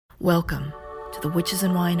Welcome to the Witches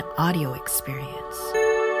and Wine audio experience.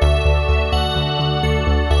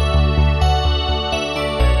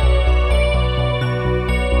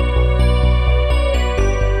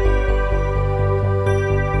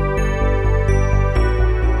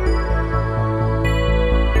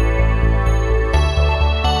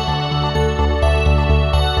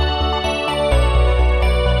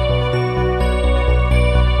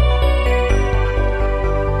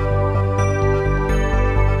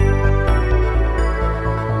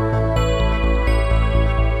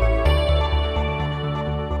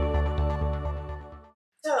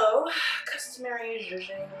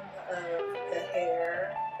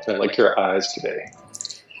 I like your eyes today.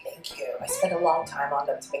 Thank you. I spent a long time on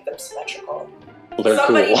them to make them symmetrical. Well, they're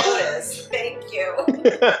Somebody cool. noticed. Thank you.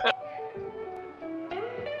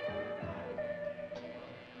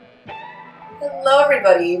 Hello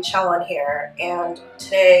everybody, Chalon here, and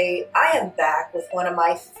today I am back with one of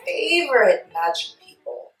my favorite magic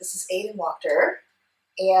people. This is Aidan Wachter,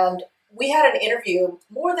 and we had an interview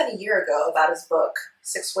more than a year ago about his book,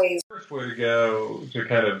 Six Ways. The first way to go to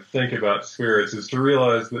kind of think about spirits is to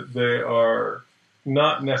realize that they are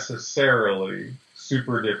not necessarily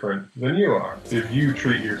super different than you are. If you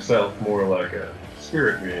treat yourself more like a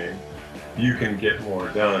spirit being, you can get more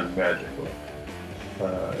done magically.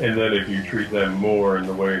 And then if you treat them more in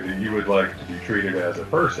the way that you would like to be treated as a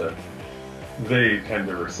person, they tend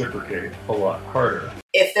to reciprocate a lot harder.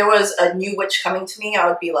 If there was a new witch coming to me, I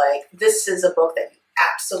would be like, this is a book that you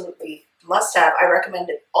absolutely must have. I recommend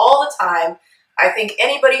it all the time. I think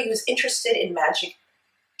anybody who's interested in magic,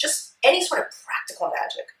 just any sort of practical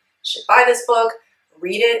magic, should buy this book,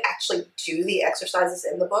 read it, actually do the exercises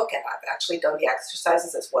in the book, and I've actually done the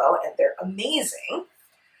exercises as well, and they're amazing.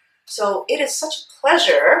 So it is such a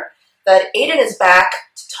pleasure that Aidan is back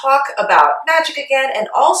to talk about magic again, and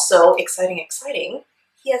also, exciting,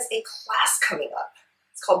 he has a class coming up.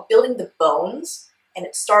 It's called Building the Bones, and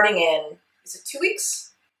it's starting in, is it 2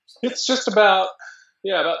 weeks? It's just about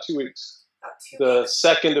 2 weeks. About 2 The weeks.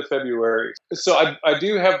 2nd of February. So I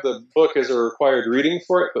do have the book as a required reading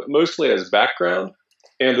for it, but mostly as background.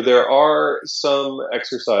 And there are some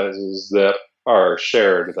exercises that are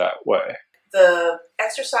shared that way. The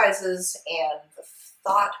exercises and the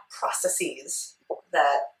thought processes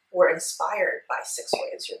that were inspired by Six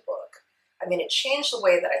Ways, your book. I mean, it changed the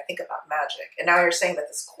way that I think about magic. And now you're saying that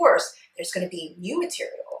this course, there's going to be new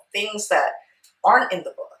material, things that aren't in the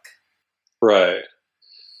book. Right.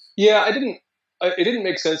 Yeah, it didn't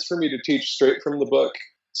make sense for me to teach straight from the book.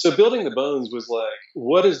 So Building the Bones was like,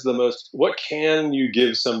 what can you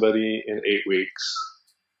give somebody in 8 weeks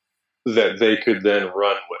that they could then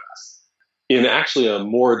run with in actually a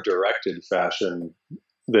more directed fashion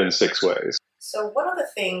than Six Ways? So one of the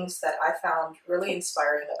things that I found really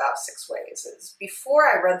inspiring about Six Ways is before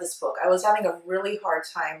I read this book, I was having a really hard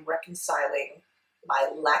time reconciling my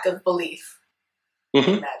lack of belief in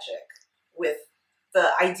magic with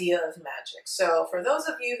the idea of magic. So for those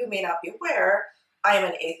of you who may not be aware, I am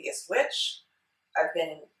an atheist witch. I've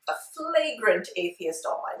been a flagrant atheist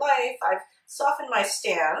all my life. I've softened my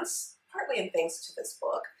stance, partly in thanks to this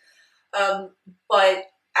book. But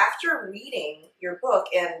after reading your book,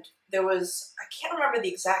 and there was, I can't remember the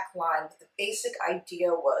exact line, but the basic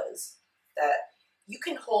idea was that you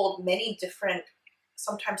can hold many different,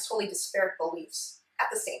 sometimes totally disparate beliefs at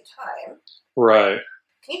the same time. Right.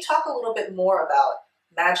 Can you talk a little bit more about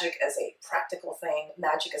magic as a practical thing,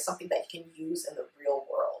 magic as something that you can use in the real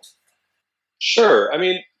world? Sure. I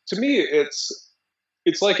mean, to me, it's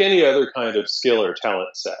like any other kind of skill or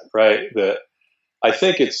talent set, right? That I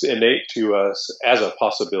think it's innate to us as a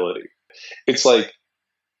possibility. It's like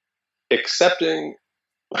accepting,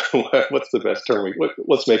 what's the best term?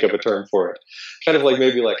 Let's make up a term for it. Kind of like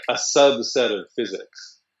maybe like a subset of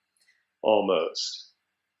physics, almost,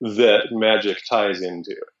 that magic ties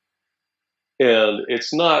into. And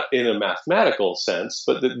it's not in a mathematical sense,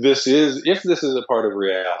 but that if this is a part of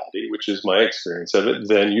reality, which is my experience of it,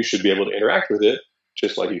 then you should be able to interact with it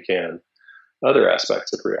just like you can other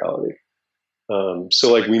aspects of reality.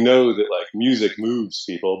 So like we know that like music moves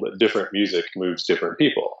people, but different music moves different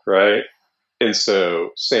people, right? And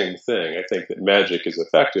so same thing. I think that magic is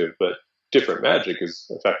effective, but different magic is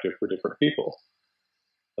effective for different people.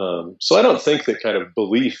 So I don't think that kind of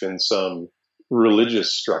belief in some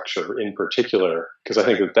religious structure in particular, because I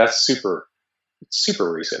think that that's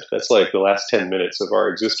super recent. That's like the last 10 minutes of our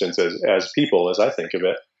existence as people, as I think of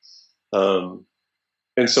it.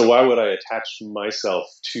 And so why would I attach myself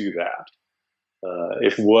to that?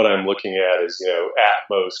 If what I'm looking at is, at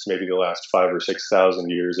most maybe the last 5,000 or 6,000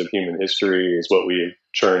 years of human history is what we've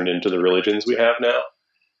churned into the religions we have now.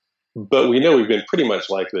 But we know we've been pretty much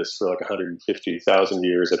like this for like 150,000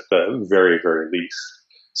 years at the very, very least.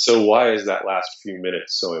 So why is that last few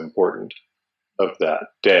minutes so important of that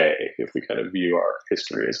day, if we kind of view our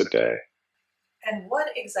history as a day? And what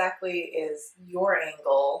exactly is your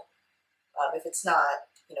angle, if it's not,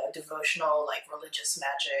 devotional, like religious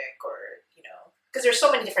magic, or, because there's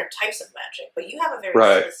so many different types of magic, but you have a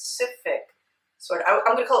very specific sort of,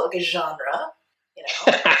 I'm going to call it like a genre,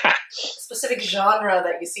 specific genre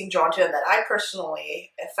that you seem drawn to and that I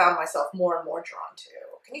personally have found myself more and more drawn to.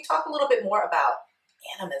 Can you talk a little bit more about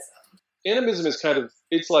animism? Animism is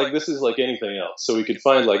this is like anything else. So we could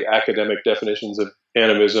find like academic definitions of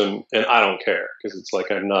animism, and I don't care because it's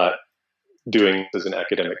like I'm not doing this as an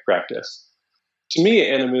academic practice. To me,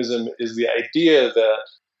 animism is the idea that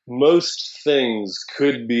most things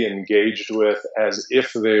could be engaged with as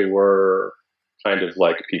if they were kind of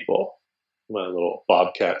like people. My little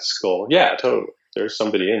bobcat skull. Yeah, totally. There's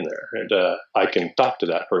somebody in there. And I can talk to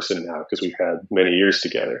that person now because we've had many years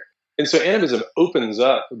together. And so animism opens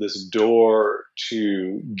up this door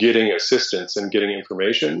to getting assistance and getting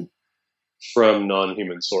information from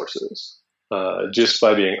non-human sources, just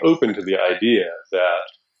by being open to the idea that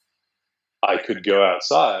I could go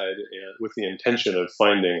outside and with the intention of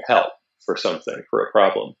finding help for something, for a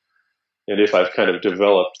problem. And if I've kind of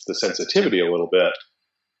developed the sensitivity a little bit,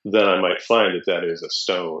 then I might find that is a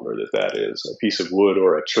stone, or that is a piece of wood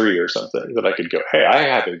or a tree or something that I could go, hey, I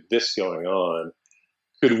have this going on.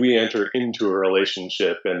 Could we enter into a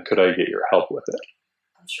relationship, and could I get your help with it?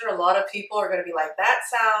 I'm sure a lot of people are going to be like, that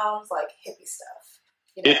sounds like hippie stuff.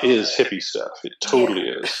 It is hippie stuff. It totally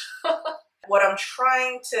is. What I'm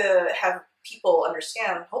trying to have people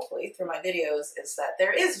understand, hopefully through my videos, is that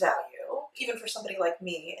there is value, even for somebody like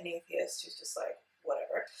me, an atheist who's just like,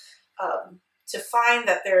 whatever, to find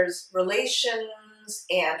that there's relations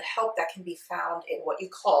and help that can be found in what you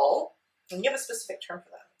call, and you have a specific term for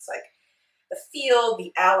them, it's like the field,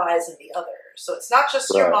 the allies, and the others. So it's not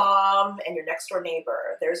just your mom and your next door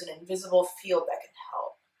neighbor. There's an invisible field that can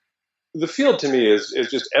help. The field to me is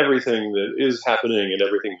just everything that is happening and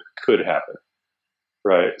everything that could happen,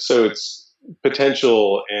 right? So it's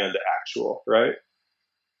potential and actual, right?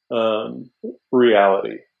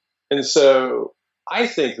 Reality. And so I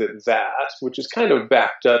think that, which is kind of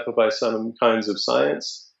backed up by some kinds of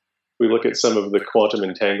science, we look at some of the quantum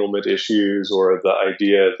entanglement issues, or the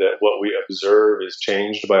idea that what we observe is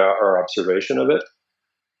changed by our observation of it.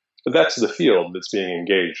 But that's the field that's being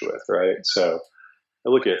engaged with, right? So I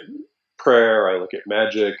look at prayer, I look at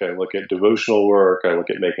magic, I look at devotional work, I look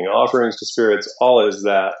at making offerings to spirits, all as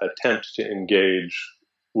that attempt to engage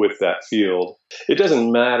with that field. It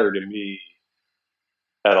doesn't matter to me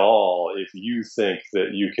at all if you think that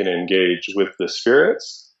you can engage with the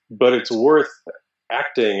spirits, but it's worth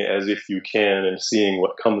acting as if you can and seeing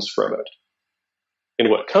what comes from it. And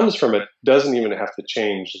what comes from it doesn't even have to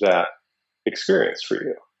change that experience for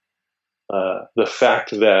you. The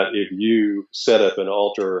fact that if you set up an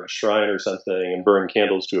altar or a shrine or something and burn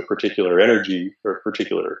candles to a particular energy or a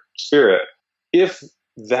particular spirit, if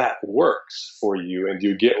that works for you and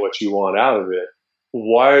you get what you want out of it,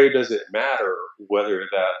 why does it matter whether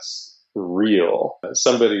that's real?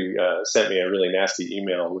 Somebody sent me a really nasty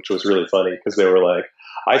email, which was really funny because they were like,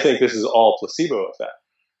 I think this is all placebo effect.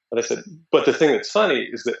 And I said, but the thing that's funny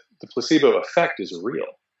is that the placebo effect is real.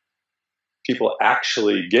 People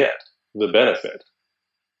actually get the benefit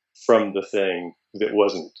from the thing that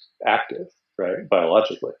wasn't active, right,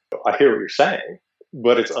 biologically. I hear what you're saying,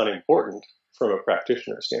 but it's unimportant from a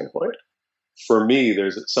practitioner standpoint. For me,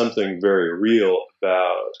 there's something very real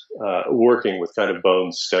about working with kind of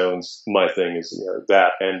bones, stones. My thing is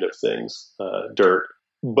that end of things, dirt.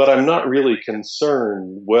 But I'm not really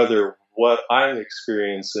concerned whether what I'm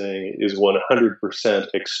experiencing is 100%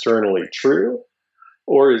 externally true,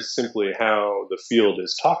 or is simply how the field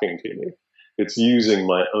is talking to me. It's using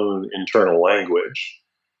my own internal language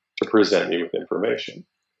to present me with information.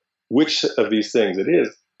 Which of these things it is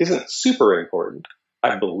isn't super important.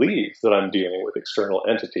 I believe that I'm dealing with external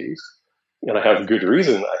entities, and I have good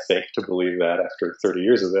reason, I think, to believe that after 30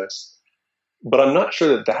 years of this. But I'm not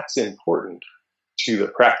sure that that's important to the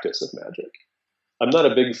practice of magic. I'm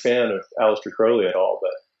not a big fan of Aleister Crowley at all,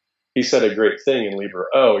 but he said a great thing in Liber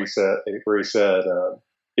O. He said,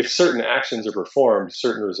 if certain actions are performed,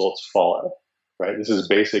 certain results follow. Right? This is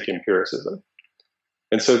basic empiricism.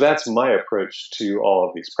 And so that's my approach to all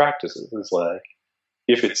of these practices. Is like,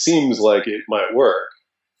 if it seems like it might work,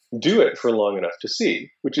 do it for long enough to see,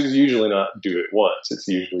 which is usually not do it once. It's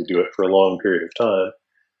usually do it for a long period of time.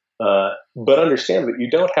 But understand that you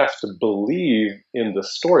don't have to believe in the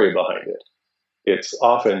story behind it. It's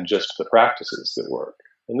often just the practices that work.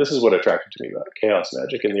 And this is what attracted to me about chaos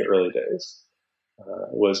magic in the early days.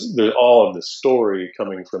 Was there's all of the story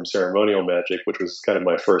coming from ceremonial magic, which was kind of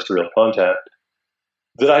my first real contact,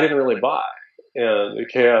 that I didn't really buy. And the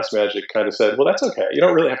chaos magic kind of said, well, that's okay. You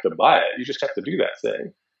don't really have to buy it. You just have to do that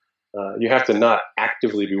thing. You have to not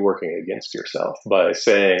actively be working against yourself by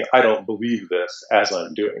saying, I don't believe this as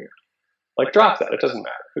I'm doing it. Like, drop that. It doesn't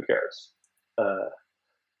matter. Who cares?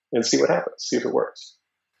 And see what happens. See if it works.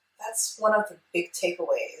 That's one of the big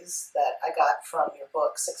takeaways that I got from your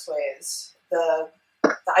book, Six Ways. The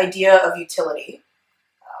idea of utility,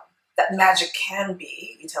 that magic can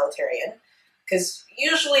be utilitarian, because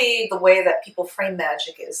usually the way that people frame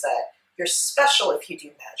magic is that you're special if you do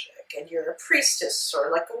magic, and you're a priestess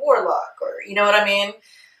or like a warlock, or you know what I mean?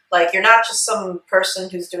 Like, you're not just some person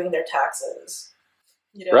who's doing their taxes.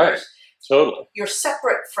 You know, right, totally. You're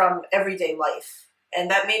separate from everyday life,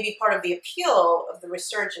 and that may be part of the appeal of the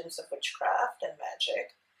resurgence of witchcraft and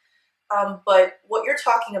magic. But what you're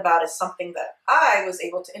talking about is something that I was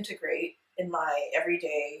able to integrate in my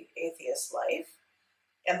everyday atheist life.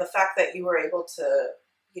 And the fact that you were able to,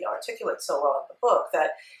 articulate so well in the book,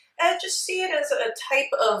 that I just see it as a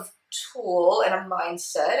type of tool and a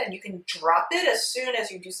mindset, and you can drop it as soon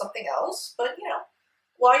as you do something else. But,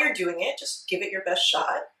 while you're doing it, just give it your best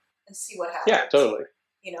shot and see what happens. Yeah, totally.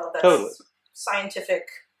 That's totally. Scientific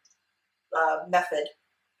method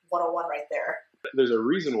 101 right there. There's a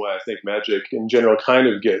reason why I think magic in general kind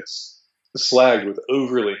of gets slagged with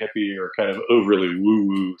overly hippie or kind of overly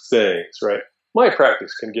woo-woo things, right? My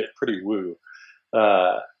practice can get pretty woo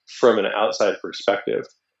from an outside perspective.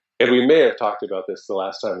 And we may have talked about this the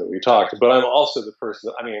last time that we talked, but I'm also the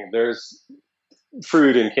person, there's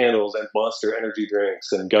fruit and candles and Monster energy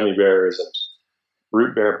drinks and gummy bears and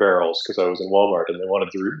root beer barrels, because I was in Walmart and they wanted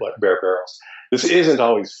the root beer barrels. This isn't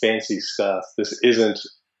always fancy stuff. This isn't,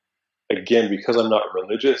 again, because I'm not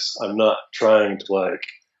religious, I'm not trying to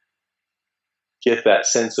get that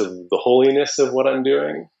sense of the holiness of what I'm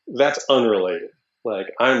doing. That's unrelated.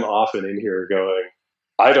 I'm often in here going,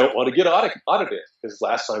 I don't want to get audited, because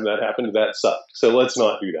last time that happened, that sucked. So let's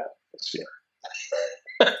not do that this year.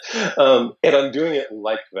 And I'm doing it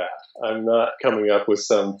like that. I'm not coming up with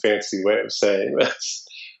some fancy way of saying this.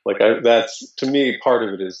 That's, to me, part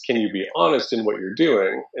of it is, can you be honest in what you're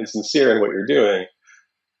doing and sincere in what you're doing,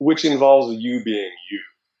 which involves you being you.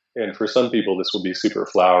 And for some people, this will be super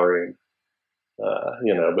flowery,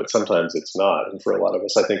 but sometimes it's not. And for a lot of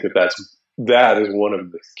us, I think that is one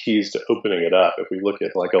of the keys to opening it up. If we look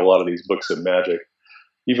at a lot of these books of magic,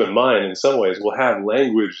 even mine in some ways will have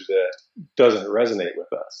language that doesn't resonate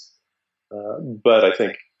with us. But I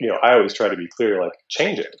think, I always try to be clear,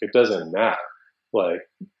 change it. It doesn't matter.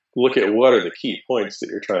 Look at what are the key points that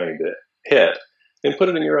you're trying to hit and put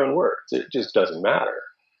it in your own words. It just doesn't matter.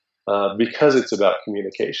 Because it's about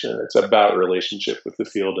communication. It's about relationship with the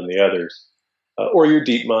field and the others, or your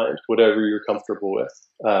deep mind, whatever you're comfortable with,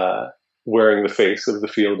 wearing the face of the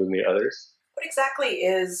field and the others. What exactly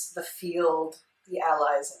is the field, the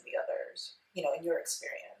allies, and the others, in your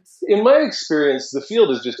experience? In my experience, the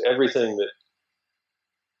field is just everything that,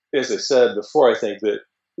 as I said before, I think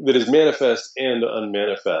that is manifest and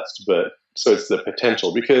unmanifest, but so it's the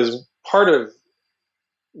potential, because part of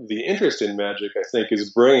the interest in magic, I think,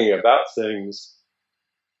 is bringing about things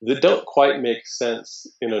that don't quite make sense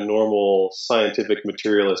in a normal scientific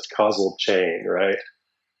materialist causal chain, right?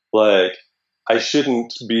 I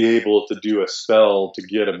shouldn't be able to do a spell to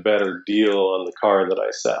get a better deal on the car that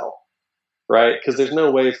I sell, right? Because there's no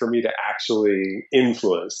way for me to actually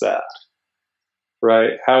influence that,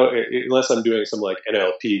 right? Unless I'm doing some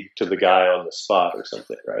NLP to the guy on the spot or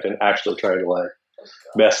something, right? And actually trying to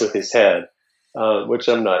mess with his head. Which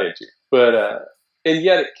I'm not into, but and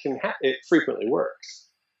yet it frequently works,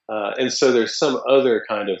 and so there's some other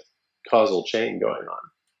kind of causal chain going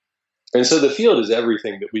on, and so the field is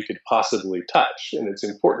everything that we could possibly touch, and it's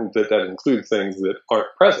important that includes things that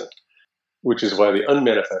aren't present, which is why the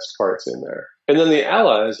unmanifest part's in there. And then the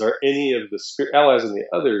allies are any of the allies and the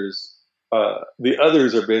others. The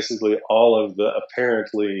others are basically all of the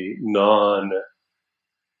apparently non-human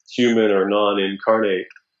or non-incarnate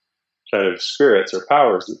kind of spirits or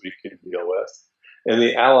powers that we can deal with. And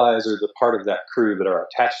the allies are the part of that crew that are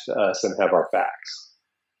attached to us and have our backs.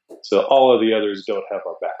 So all of the others don't have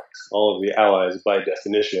our backs. All of the allies, by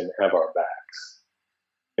definition, have our backs.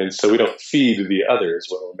 And so we don't feed the others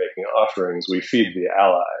when we're making offerings. We feed the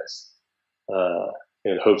allies.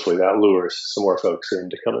 And hopefully that lures some more folks in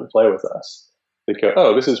to come and play with us. They go,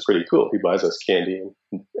 oh, this is pretty cool. He buys us candy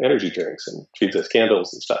and energy drinks and feeds us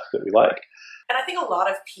candles and stuff that we like. And I think a lot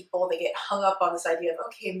of people, they get hung up on this idea of,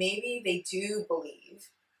 okay, maybe they do believe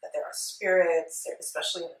that there are spirits,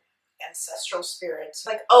 especially ancestral spirits.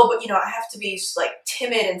 Like, oh, but I have to be like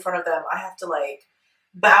timid in front of them. I have to like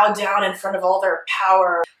bow down in front of all their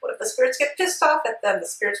power. What if the spirits get pissed off at them? The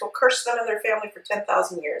spirits will curse them and their family for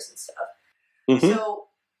 10,000 years and stuff. Mm-hmm. So,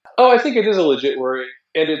 I think it is a legit worry,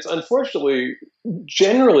 and it's unfortunately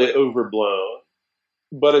generally overblown.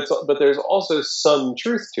 But there's also some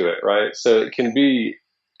truth to it, right? So it can be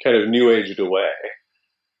kind of new aged away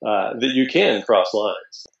that you can cross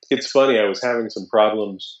lines. It's funny. I was having some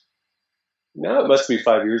problems. Now it must be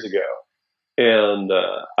 5 years ago, and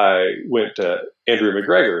I went to Andrew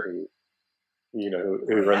McGregor,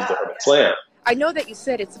 who runs the Hermit Slam. I know that you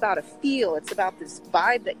said it's about a feel, it's about this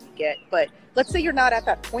vibe that you get, but let's say you're not at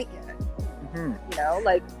that point yet. Mm-hmm.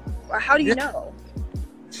 Like, how do you know?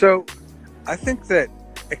 So, I think that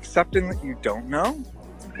accepting that you don't know,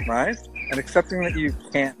 right, and accepting that you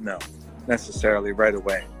can't know necessarily right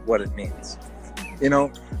away what it means.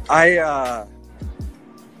 I've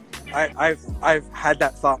had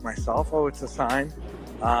that thought myself. Oh, it's a sign,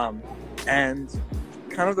 and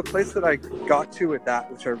kind of the place that I got to with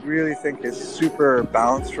that, which I really think is super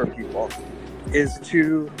balanced for people, is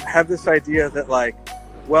to have this idea that, like,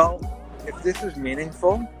 well, if this is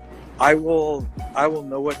meaningful, I will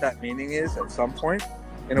know what that meaning is at some point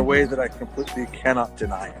in a way that I completely cannot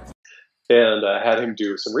deny it. And I had him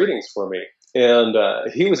do some readings for me. And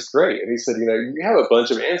he was great. And he said, you have a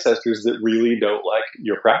bunch of ancestors that really don't like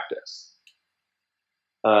your practice.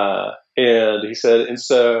 And he said, and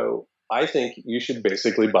so I think you should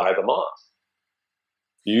basically buy them off.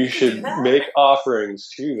 You should make offerings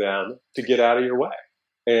to them to get out of your way.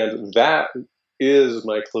 And that is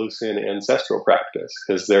my close-in ancestral practice,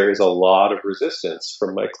 because there is a lot of resistance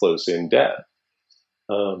from my close-in dead.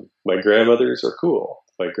 My grandmothers are cool.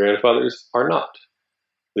 My grandfathers are not.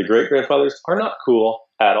 The great-grandfathers are not cool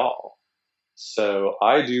at all. So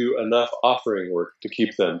I do enough offering work to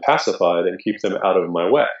keep them pacified and keep them out of my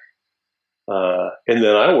way. And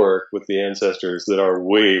then I work with the ancestors that are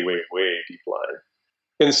way, way, way deep line.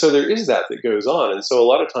 And so there is that goes on. And so a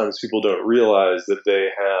lot of times people don't realize that they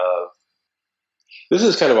have... This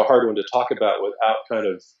is kind of a hard one to talk about without kind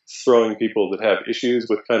of throwing people that have issues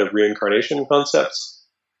with kind of reincarnation concepts.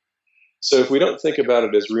 So if we don't think about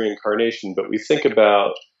it as reincarnation, but we think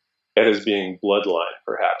about it as being bloodline,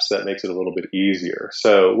 perhaps, that makes it a little bit easier.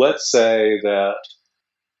 So let's say that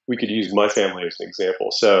we could use my family as an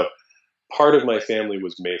example. So part of my family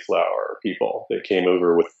was Mayflower people that came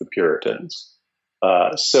over with the Puritans.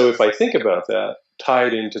 So if I think about that,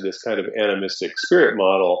 tied into this kind of animistic spirit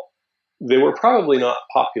model, they were probably not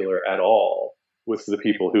popular at all with the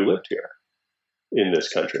people who lived here in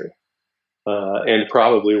this country. And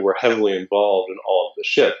probably were heavily involved in all of the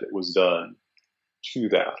shit that was done to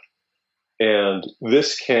that. And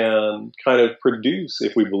this can kind of produce,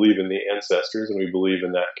 if we believe in the ancestors and we believe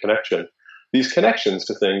in that connection, these connections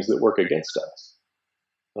to things that work against us.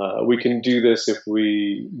 We can do this if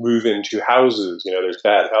we move into houses. There's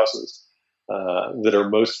bad houses that are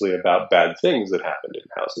mostly about bad things that happened in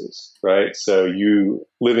houses, right? So you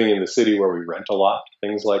living in the city where we rent a lot,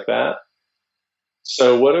 things like that.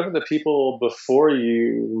 So whatever the people before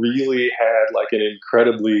you really had like an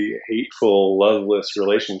incredibly hateful, loveless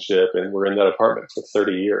relationship and were in that apartment for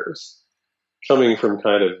 30 years, coming from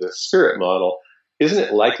kind of the spirit model, isn't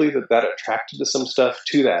it likely that that attracted to some stuff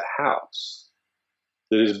to that house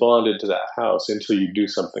that is bonded to that house until you do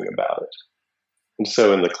something about it? And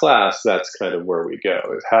so in the class, that's kind of where we go,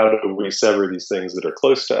 is how do we sever these things that are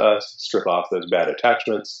close to us, strip off those bad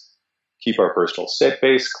attachments, keep our personal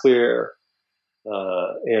space clear,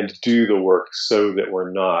 and do the work so that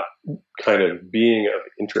we're not kind of being of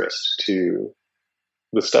interest to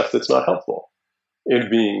the stuff that's not helpful, and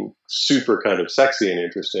being super kind of sexy and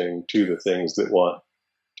interesting to the things that want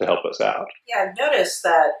to help us out. Yeah, I've noticed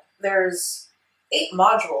that there's 8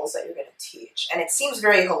 modules that you're going to teach, and it seems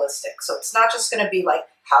very holistic. So it's not just going to be like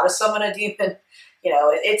how to summon a demon.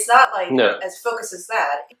 It's not like as focused as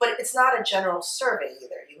that, but it's not a general survey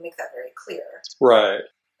either. You make that very clear. Right.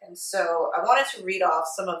 And so I wanted to read off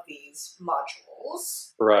some of these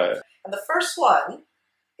modules. Right. And the first one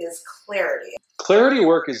is clarity. Clarity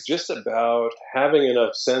work is just about having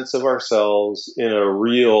enough sense of ourselves in a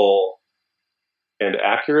real and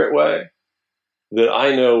accurate way that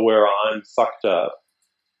I know where I'm fucked up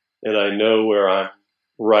and I know where I'm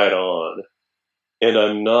right on, and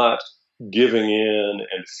I'm not giving in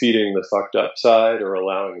and feeding the fucked up side or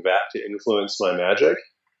allowing that to influence my magic.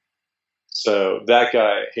 So that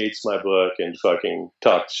guy hates my book and fucking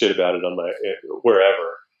talks shit about it on my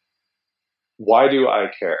wherever. Why do I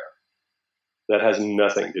care? That has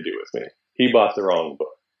nothing to do with me. He bought the wrong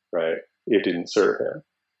book, right? It didn't serve him.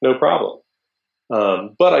 no problem.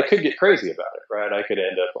 But I could get crazy about it, right? I could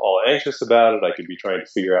end up all anxious about it. I could be trying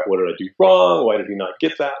to figure out, what did I do wrong? Why did he not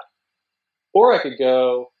get that? Or I could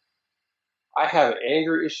go, I have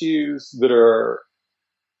anger issues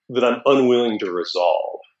that I'm unwilling to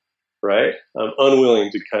resolve, right? I'm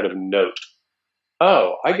unwilling to kind of note,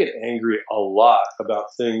 oh, I get angry a lot about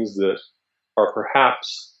things that are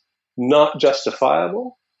perhaps not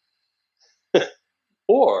justifiable,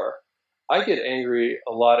 or I get angry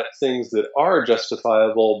a lot at things that are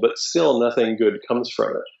justifiable, but still nothing good comes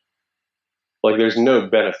from it. Like there's no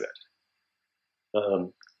benefit.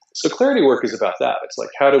 So clarity work is about that. It's like,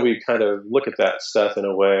 how do we kind of look at that stuff in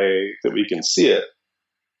a way that we can see it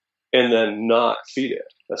and then not feed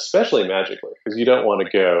it, especially magically, because you don't want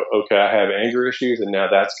to go, okay, I have anger issues and now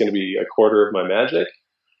that's going to be a quarter of my magic.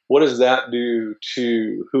 What does that do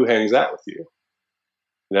to who hangs out with you?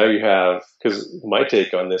 Now you have, because my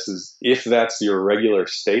take on this is, if that's your regular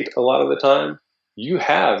state a lot of the time, you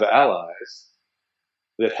have allies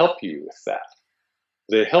that help you with that.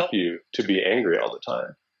 They help you to be angry all the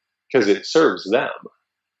time because it serves them.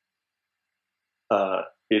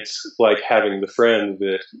 It's like having the friend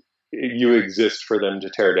that you exist for them to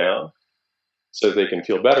tear down so they can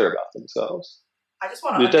feel better about themselves. I just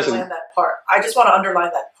want to underline that part. I just want to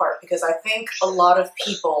underline that part because I think a lot of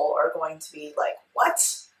people are going to be like, what?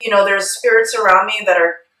 You know, there's spirits around me that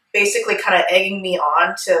are basically kind of egging me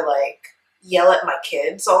on to like yell at my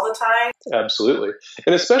kids all the time. Absolutely.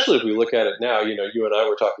 And especially if we look at it now, you know, you and I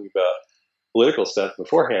were talking about political stuff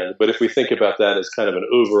beforehand, but if we think about that as kind of an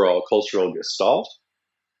overall cultural gestalt,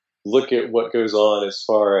 look at what goes on as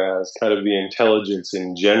far as kind of the intelligence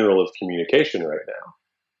in general of communication right now.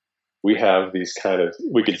 We have these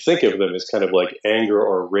we could think of them as kind of like anger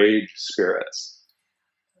or rage spirits.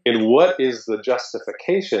 And what is the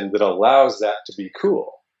justification that allows that to be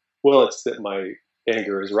cool? Well, it's that my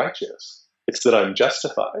anger is righteous. It's that I'm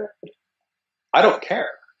justified. I don't care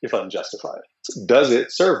if I'm justified. Does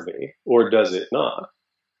it serve me or does it not?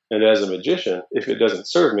 And as a magician, if it doesn't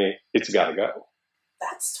serve me, it's got to go.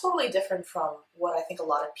 That's totally different from what I think a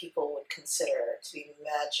lot of people would consider to be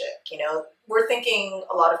magic. You know, we're thinking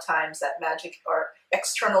a lot of times that magic are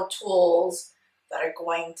external tools that are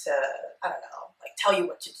going to, I don't know, like tell you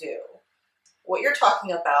what to do. What you're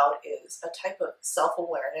talking about is a type of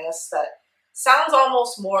self-awareness that sounds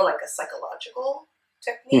almost more like a psychological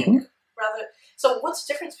technique rather. So what's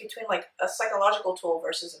the difference between like a psychological tool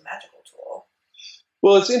versus a magical tool?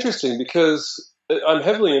 Well, it's interesting because I'm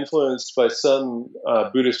heavily influenced by some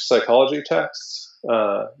Buddhist psychology texts.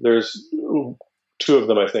 There's two of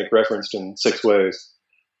them, I think, referenced in 6 ways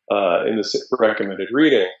in this recommended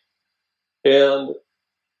reading. And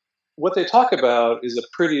what they talk about is a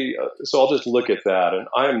pretty, so I'll just look at that. And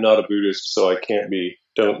I am not a Buddhist, so I can't be,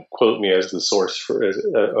 don't quote me as the source for,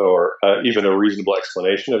 or even a reasonable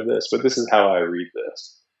explanation of this, but this is how I read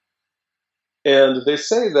this. And they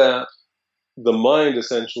say that the mind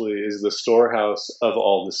essentially is the storehouse of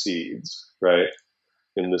all the seeds, right?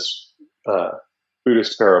 In this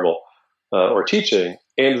Buddhist parable or teaching,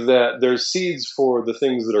 and that there's seeds for the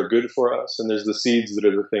things that are good for us, and there's the seeds that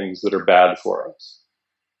are the things that are bad for us.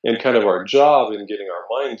 And kind of our job in getting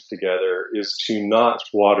our minds together is to not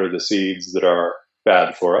water the seeds that are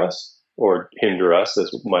bad for us or hinder us,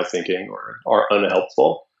 as my thinking, or are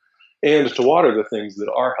unhelpful, and to water the things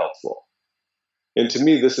that are helpful. And to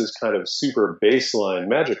me, this is kind of super baseline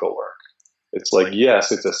magical work. It's like,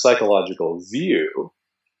 yes, it's a psychological view,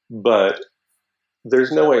 but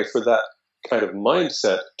there's no way for that kind of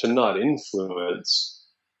mindset to not influence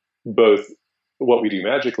both what we do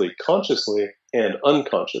magically, consciously and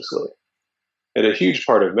unconsciously. And a huge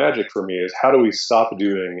part of magic for me is, how do we stop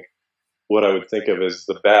doing what I would think of as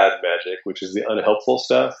the bad magic, which is the unhelpful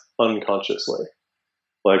stuff, unconsciously?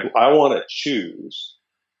 Like, I want to choose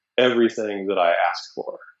everything that I ask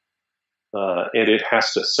for. And it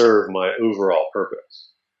has to serve my overall purpose.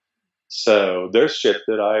 So there's shit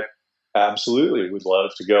that I absolutely would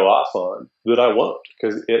love to go off on that I won't,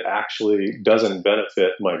 because it actually doesn't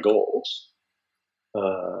benefit my goals.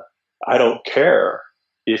 I don't care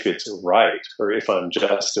if it's right or if I'm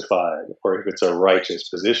justified or if it's a righteous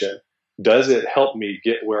position. Does it help me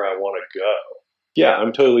get where I want to go? Yeah,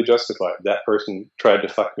 I'm totally justified. That person tried to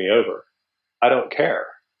fuck me over. I don't care,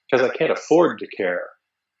 because I can't afford to care,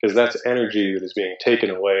 because that's energy that is being taken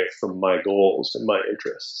away from my goals and my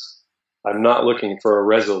interests. I'm not looking for a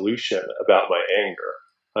resolution about my anger.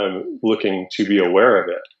 I'm looking to be aware of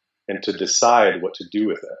it and to decide what to do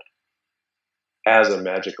with it as a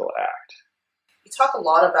magical act. You talk a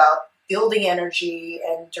lot about building energy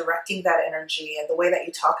and directing that energy, and the way that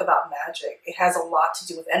you talk about magic, it has a lot to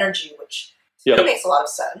do with energy, which Yep. It makes a lot of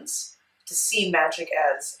sense to see magic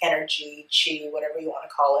as energy, chi, whatever you want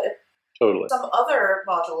to call it. Totally. Some other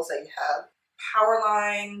modules that you have, power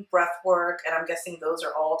line, breath work, and I'm guessing those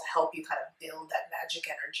are all to help you kind of build that magic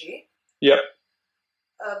energy. Yep.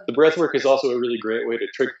 The breath work is also a really great way to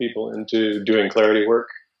trick people into doing clarity work.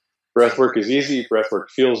 Breath work is easy, breath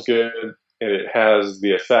work feels good, and it has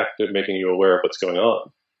the effect of making you aware of what's going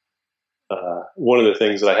on. One of the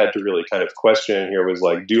things that I had to really kind of question here was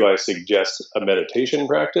like, do I suggest a meditation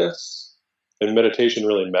practice? And meditation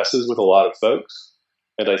really messes with a lot of folks.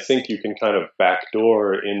 And I think you can kind of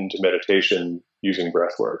backdoor into meditation using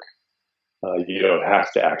breath work. You don't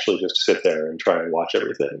have to actually just sit there and try and watch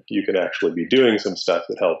everything. You can actually be doing some stuff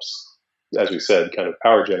that helps, as we said, kind of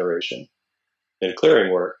power generation and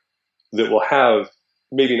clearing work that will have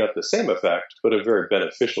maybe not the same effect, but a very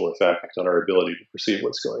beneficial effect on our ability to perceive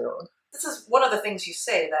what's going on. This is one of the things you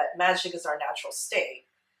say, that magic is our natural state.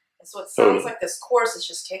 And so it sounds like this course is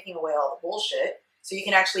just taking away all the bullshit so you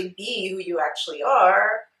can actually be who you actually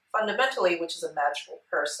are fundamentally, which is a magical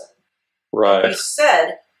person. Right. And you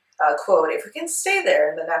said, quote, if we can stay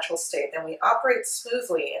there in the natural state, then we operate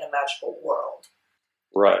smoothly in a magical world.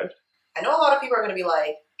 Right. I know a lot of people are going to be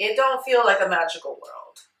like, it don't feel like a magical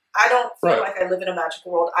world. I don't feel like I live in a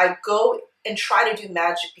magical world. I go and try to do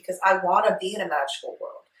magic because I want to be in a magical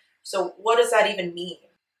world. So what does that even mean?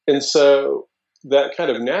 And so that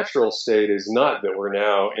kind of natural state is not that we're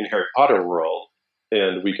now in Harry Potter world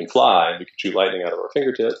and we can fly and we can shoot lightning out of our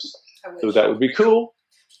fingertips. So that would be cool.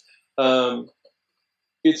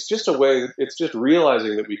 It's just a way, it's just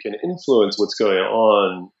realizing that we can influence what's going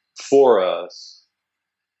on for us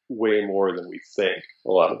way more than we think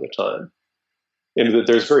a lot of the time. And that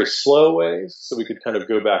there's very slow ways. So we could kind of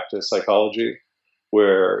go back to psychology,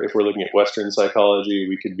 where if we're looking at Western psychology,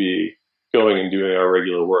 we could be going and doing our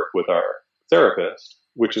regular work with our therapist,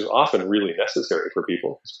 which is often really necessary for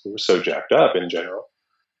people because we're so jacked up in general.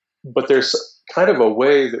 But there's kind of a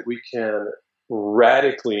way that we can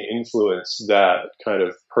radically influence that kind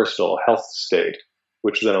of personal health state,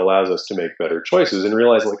 which then allows us to make better choices and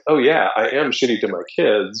realize like, oh yeah, I am shitty to my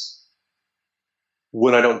kids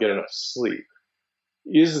when I don't get enough sleep.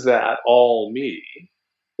 Is that all me?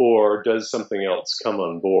 Or does something else come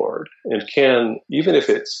on board? And can, even if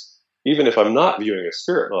I'm not viewing a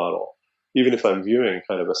spirit model, even if I'm viewing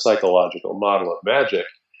kind of a psychological model of magic,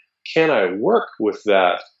 can I work with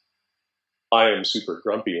that I am super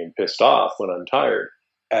grumpy and pissed off when I'm tired,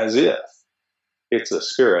 as if it's a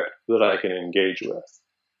spirit that I can engage with?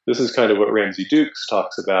 This is kind of what Ramsey Dukes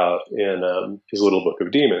talks about in his little book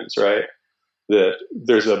of demons, right? That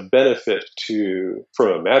there's a benefit to, from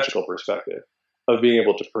a magical perspective, of being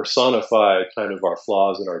able to personify kind of our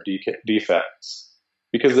flaws and our defects,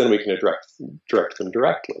 because then we can direct them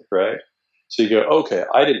directly, right? So you go, okay,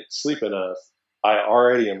 I didn't sleep enough. I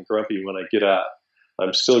already am grumpy when I get up.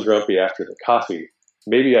 I'm still grumpy after the coffee.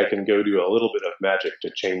 Maybe I can go do a little bit of magic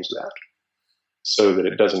to change that so that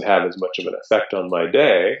it doesn't have as much of an effect on my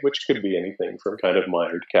day, which could be anything from kind of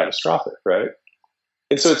minor to catastrophic, right?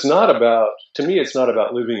 And so it's not about, to me, it's not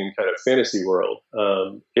about living in kind of fantasy world.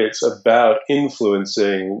 It's about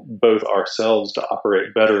influencing both ourselves to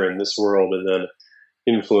operate better in this world and then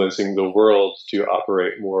influencing the world to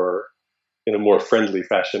operate more in a more friendly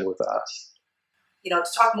fashion with us. You know, to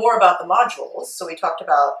talk more about the modules, so we talked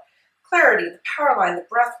about clarity, the power line, the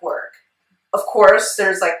breath work. Of course,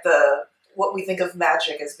 there's like what we think of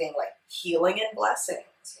magic as being like healing and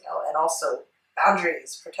blessings, you know, and also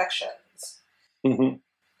boundaries, protections. Mm-hmm.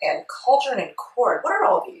 And cauldron and cord. What are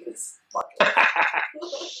all these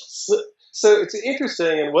modules? So it's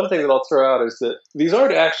interesting, and one thing that I'll throw out is that these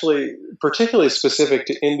aren't actually particularly specific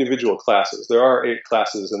to individual classes. There are 8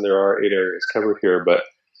 classes and there are 8 areas covered here, but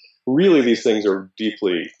really these things are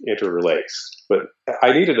deeply interlaced. But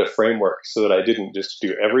I needed a framework so that I didn't just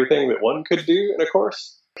do everything that one could do in a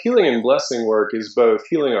course. Healing and blessing work is both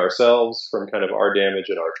healing ourselves from kind of our damage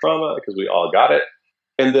and our trauma, because we all got it.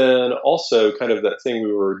 And then also kind of that thing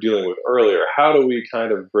we were dealing with earlier, how do we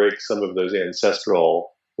kind of break some of those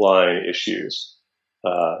ancestral line issues?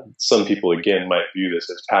 Some people, again, might view this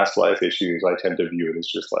as past life issues. I tend to view it as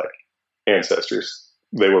just like ancestors.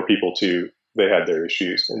 They were people too. They had their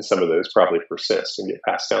issues, and some of those probably persist and get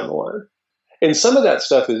passed down the line. And some of that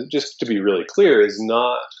stuff is, just to be really clear, is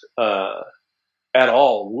not at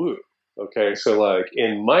all woo. Okay, so like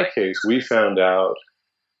in my case, we found out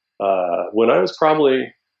when I was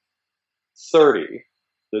probably 30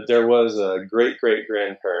 that there was a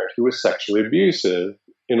great-great-grandparent who was sexually abusive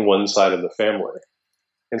in one side of the family.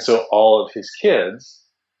 And so all of his kids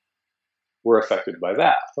were affected by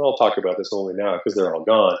that. And I'll talk about this only now because they're all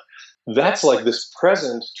gone. that's like this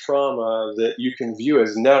present trauma that you can view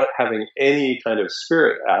as not having any kind of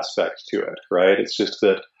spirit aspect to it, right? It's just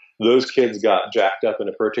that those kids got jacked up in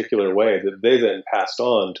a particular way that they then passed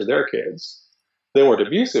on to their kids. They weren't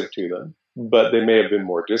abusive to them, but they may have been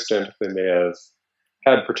more distant. They may have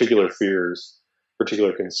had particular fears,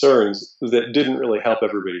 particular concerns that didn't really help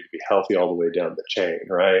everybody to be healthy all the way down the chain,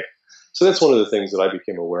 right? So that's one of the things that I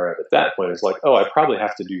became aware of at that point, is like, oh, I probably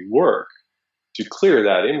have to do work to clear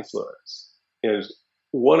that influence. And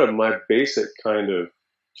one of my basic kind of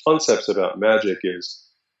concepts about magic is,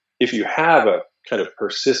 if you have a kind of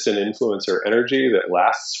persistent influence or energy that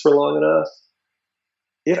lasts for long enough,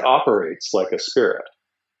 it operates like a spirit,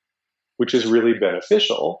 which is really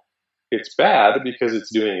beneficial. It's bad because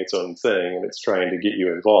it's doing its own thing and it's trying to get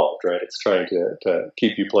you involved, right? It's trying to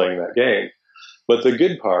keep you playing that game. But the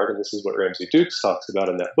good part, and this is what Ramsey Dukes talks about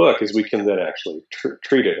in that book, is we can then actually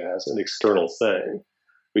treat it as an external thing.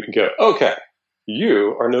 We can go, okay,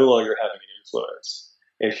 you are no longer having an influence,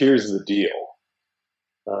 and here's the deal.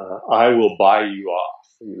 I will buy you off.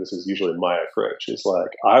 This is usually my approach. It's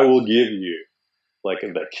like, I will give you like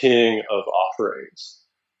the king of offerings.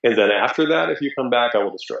 And then after that, if you come back, I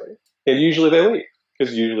will destroy you. And usually they leave,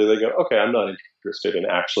 because usually they go, okay, I'm not interested in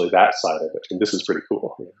actually that side of it. And this is pretty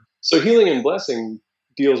cool. Yeah. So healing and blessing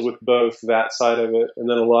deals with both that side of it, and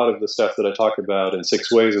then a lot of the stuff that I talk about in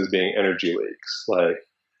 6 ways as being energy leaks. Like,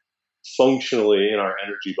 functionally in our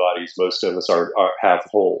energy bodies, most of us have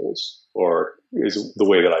holes, or is the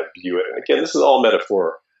way that I view it. And again, this is all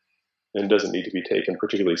metaphor and doesn't need to be taken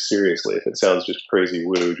particularly seriously. If it sounds just crazy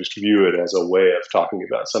woo, just view it as a way of talking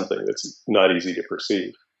about something that's not easy to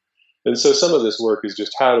perceive. And so some of this work is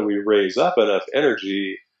just, how do we raise up enough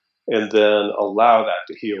energy and then allow that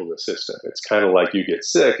to heal the system? It's kind of like you get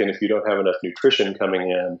sick, and if you don't have enough nutrition coming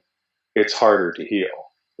in, it's harder to heal,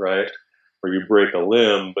 right? Or you break a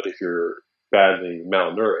limb, but if you're badly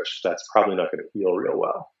malnourished, that's probably not going to heal real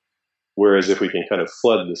well. Whereas if we can kind of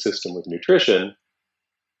flood the system with nutrition,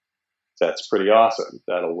 that's pretty awesome.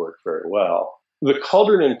 That'll work very well. The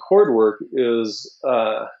cauldron and cord work is,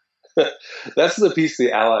 that's the piece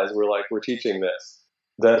the allies were like, we're teaching this.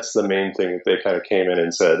 That's the main thing that they kind of came in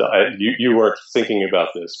and said, you weren't thinking about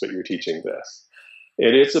this, but you're teaching this.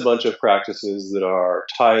 And it's a bunch of practices that are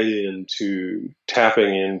tied into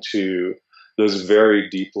tapping into those very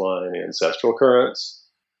deep line ancestral currents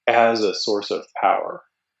as a source of power.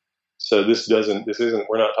 So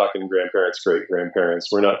we're not talking grandparents, great grandparents.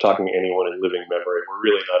 We're not talking anyone in living memory. We're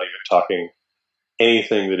really not even talking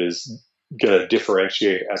anything that is going to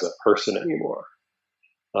differentiate as a person anymore.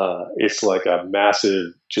 It's like a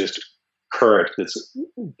massive just current that's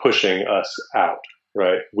pushing us out,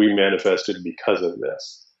 right? We manifested because of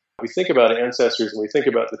this. We think about ancestors and we think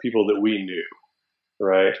about the people that we knew,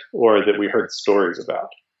 right? Or that we heard stories about.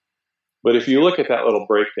 But if you look at that little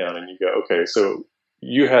breakdown and you go, okay, so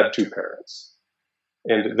you had 2 parents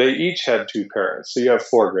and they each had 2 parents. So you have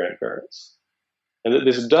 4 grandparents, and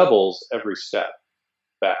this doubles every step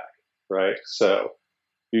back, right? So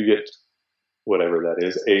you get whatever that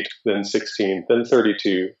is, 8, then 16, then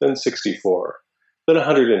 32, then 64, then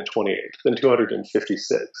 128, then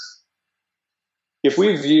 256. If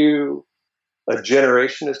we view a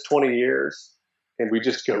generation as 20 years, and we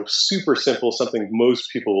just go super simple, something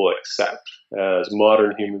most people will accept as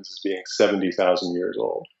modern humans as being 70,000 years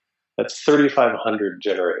old, that's 3,500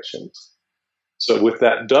 generations. So with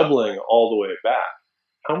that doubling all the way back,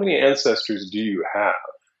 how many ancestors do you have?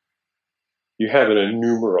 You have an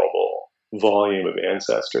innumerable volume of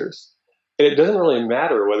ancestors. And it doesn't really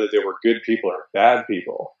matter whether they were good people or bad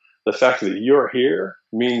people. The fact that you're here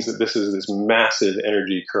means that this is this massive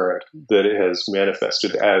energy current that it has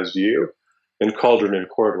manifested as you. And cauldron and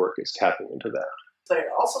cord work is tapping into that. But it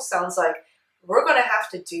also sounds like we're going to have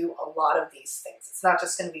to do a lot of these things. It's not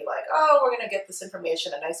just going to be like, oh, we're going to get this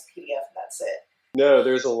information, a nice PDF, and that's it. No,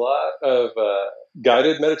 there's a lot of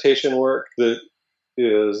guided meditation work that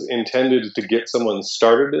is intended to get someone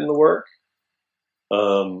started in the work,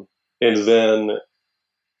 and then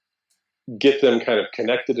get them kind of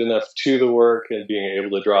connected enough to the work and being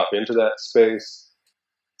able to drop into that space.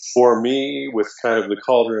 For me, with kind of the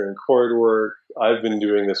cauldron and cord work, I've been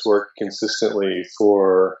doing this work consistently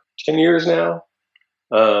for 10 years now.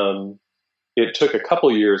 It took a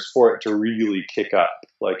couple years for it to really kick up.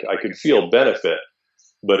 Like, I could feel benefit,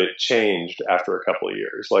 but it changed after a couple of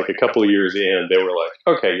years. Like, a couple of years in, they were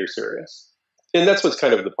like, okay, you're serious. And that's what's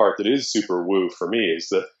kind of the part that is super woo for me, is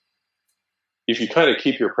that if you kind of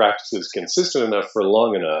keep your practices consistent enough for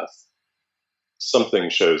long enough, something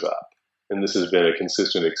shows up. And this has been a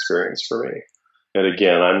consistent experience for me. And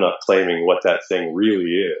again, I'm not claiming what that thing really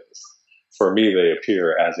is. for me, they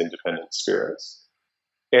appear as independent spirits.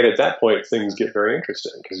 And at that point, things get very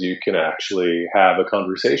interesting because you can actually have a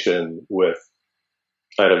conversation with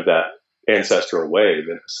kind of that ancestral wave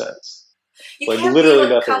in a sense. You like can't literally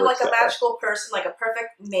become like nothing a magical person, like a perfect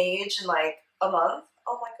mage in like a month.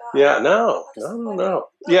 Oh my god. Yeah, no.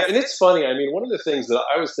 Yeah, and it's funny. I mean, one of the things that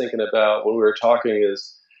I was thinking about when we were talking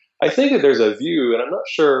is I think that there's a view, and I'm not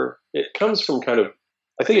sure, it comes from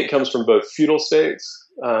I think it comes from both feudal states,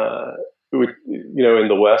 in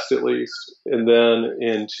the West at least, and then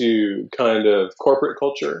into kind of corporate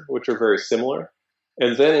culture, which are very similar,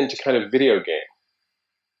 and then into kind of video game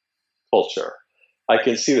culture. I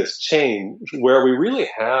can see this change where we really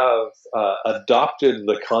have adopted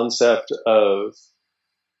the concept of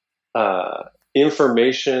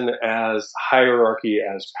information as hierarchy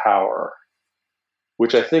as power,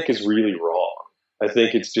 which I think is really wrong. I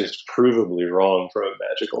think it's just provably wrong from a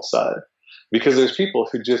magical side because there's people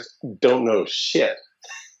who just don't know shit.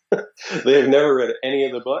 They have never read any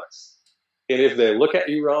of the books. And if they look at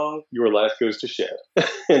you wrong, your life goes to shit.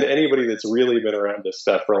 And anybody that's really been around this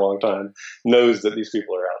stuff for a long time knows that these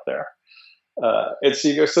people are out there. And so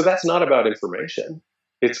you go, so that's not about information.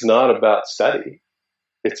 It's not about study.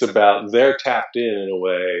 It's about they're tapped in a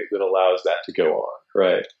way that allows that to go on,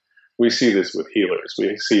 right? We see this with healers.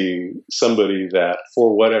 We see somebody that,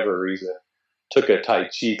 for whatever reason, took a Tai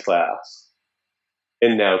Chi class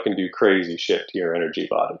and now can do crazy shit to your energy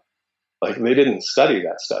body. Like, they didn't study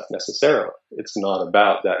that stuff necessarily. It's not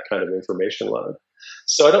about that kind of information load.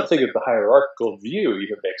 So I don't think that the hierarchical view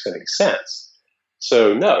even makes any sense.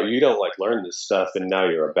 So no, you don't like learn this stuff and now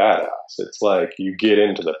you're a badass. It's like you get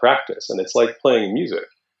into the practice, and it's like playing music.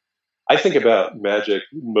 I think about magic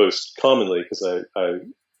most commonly because I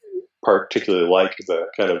particularly like the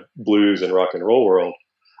kind of blues and rock and roll world.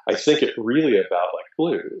 I think it really about like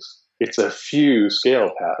blues. It's a few scale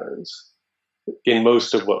patterns in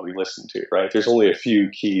most of what we listen to, right? There's only a few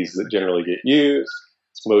keys that generally get used.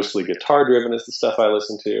 It's mostly guitar driven is the stuff I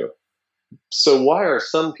listen to. So why are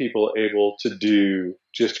some people able to do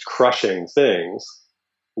just crushing things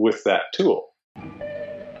with that tool?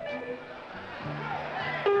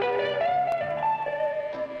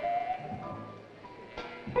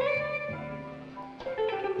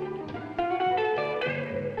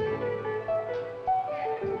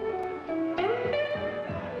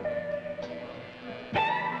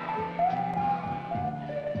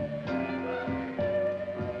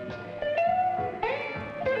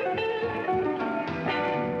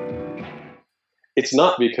 It's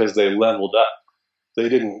not because they leveled up. They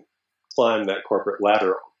didn't climb that corporate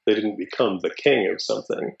ladder. They didn't become the king of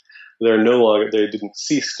something. They didn't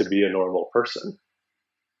cease to be a normal person.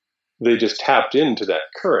 They just tapped into that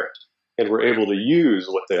current and were able to use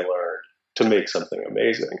what they learned to make something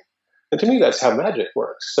amazing. And to me, that's how magic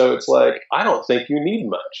works. So it's like, I don't think you need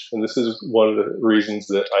much. And this is one of the reasons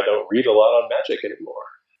that I don't read a lot on magic anymore.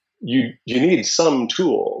 You need some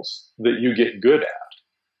tools that you get good at.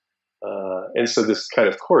 And so this kind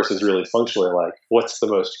of course is really functionally like, what's the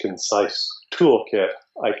most concise toolkit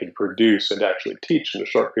I can produce and actually teach in a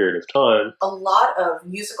short period of time? A lot of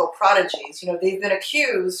musical prodigies, they've been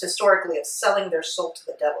accused historically of selling their soul to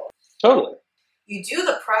the devil. Totally. You do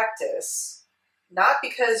the practice not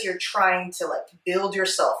because you're trying to like build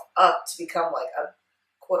yourself up to become like a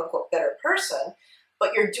quote unquote better person,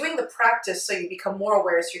 but you're doing the practice so you become more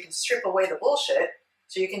aware, so you can strip away the bullshit,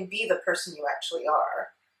 so you can be the person you actually are.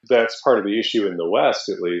 That's part of the issue in the West,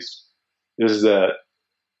 at least, is that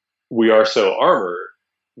we are so armored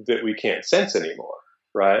that we can't sense anymore,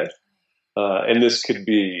 right? And this could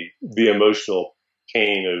be the emotional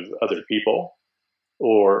pain of other people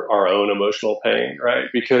or our own emotional pain, right?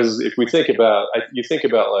 Because if we think about, I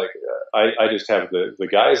just have the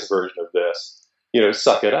guy's version of this,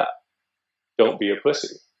 suck it up. Don't be a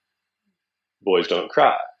pussy. Boys don't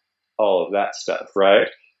cry. All of that stuff, right?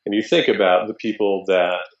 And you think about the people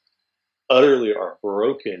that utterly are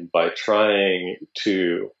broken by trying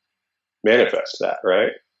to manifest that,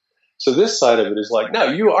 right? So this side of it is like, no,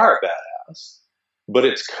 you are a badass, but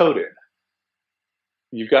it's coded.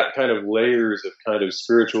 You've got kind of layers of kind of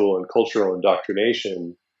spiritual and cultural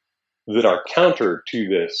indoctrination that are counter to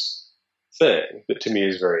this thing that to me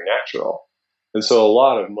is very natural. And so a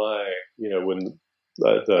lot of my, when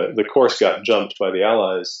the course got jumped by the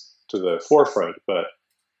Allies to the forefront, but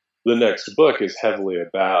the next book is heavily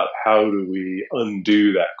about how do we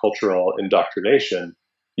undo that cultural indoctrination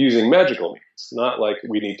using magical means. Not like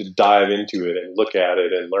we need to dive into it and look at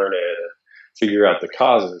it and learn it and figure out the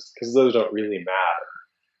causes, because those don't really matter.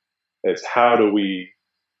 It's how do we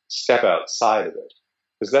step outside of it,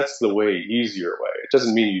 because that's the way easier way. It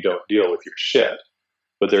doesn't mean you don't deal with your shit.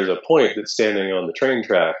 But there's a point that standing on the train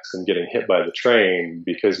tracks and getting hit by the train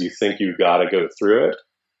because you think you've got to go through it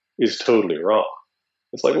is totally wrong.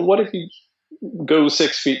 It's like, well, what if you go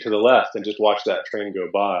 6 feet to the left and just watch that train go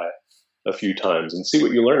by a few times and see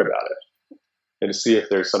what you learn about it, and to see if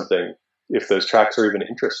there's something, if those tracks are even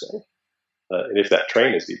interesting, and if that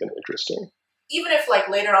train is even interesting. Even if like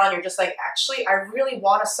later on you're just like, actually, I really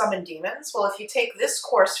want to summon demons. Well, if you take this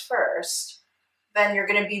course first, then you're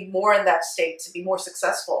going to be more in that state to be more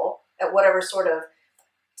successful at whatever sort of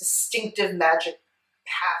distinctive magic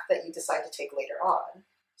path that you decide to take later on.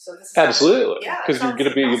 So this is absolutely, because you're going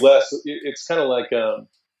to be less. It's kind of like,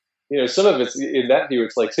 some of it's in that view.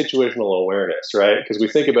 It's like situational awareness, right? Because we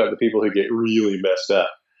think about the people who get really messed up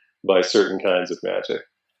by certain kinds of magic.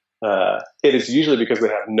 It is usually because they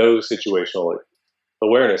have no situational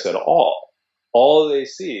awareness at all. All they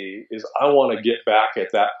see is, I want to get back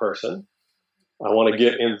at that person. I want to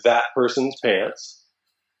get in that person's pants,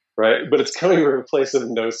 right? But it's coming from a place of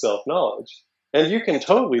no self-knowledge. And you can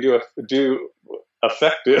totally do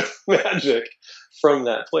effective magic from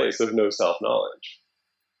that place of no self-knowledge.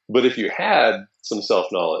 But if you had some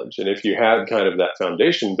self-knowledge, and if you had kind of that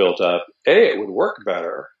foundation built up, A, it would work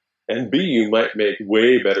better, and B, you might make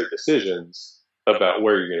way better decisions about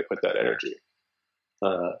where you're going to put that energy.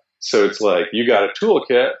 So it's like, you got a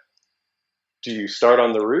toolkit. Do you start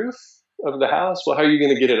on the roof of the house? Well, how are you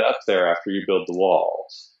going to get it up there after you build the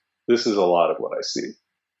walls? This is a lot of what I see.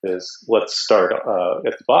 Is let's start at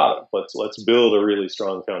the bottom. Let's build a really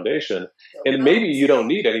strong foundation, and maybe you don't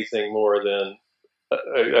need anything more than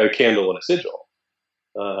a candle and a sigil.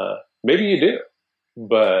 Maybe you do,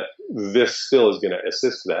 but this still is going to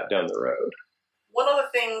assist that down the road. One of the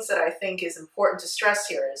things that I think is important to stress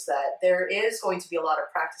here is that there is going to be a lot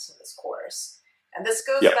of practice in this course, and this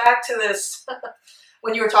goes back to this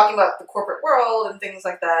when you were talking about the corporate world and things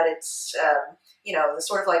like that. It's the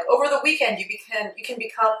sort of like, over the weekend you can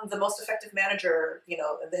become the most effective manager, in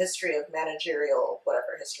the history of managerial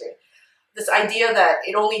whatever history. This idea that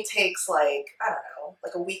it only takes like, I don't know,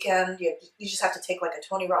 like a weekend. You just have to take like a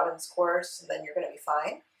Tony Robbins course and then you're going to be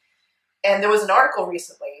fine. And there was an article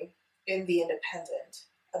recently in The Independent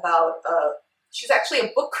about she's actually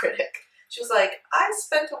a book critic. She was like, I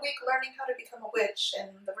spent a week learning how to become a witch and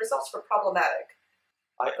the results were problematic.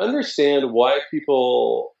 I understand why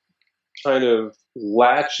people kind of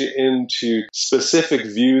latch into specific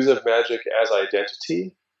views of magic as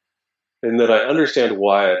identity, and that I understand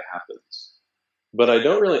why it happens. But I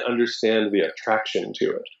don't really understand the attraction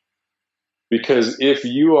to it. Because if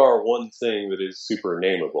you are one thing that is super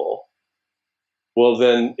nameable, well,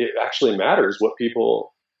 then it actually matters what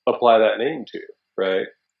people apply that name to, right?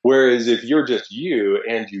 Whereas if you're just you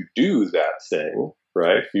and you do that thing,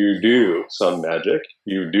 right? You do some magic,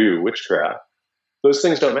 you do witchcraft, those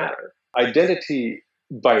things don't matter. Identity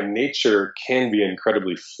by nature can be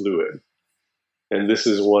incredibly fluid. And this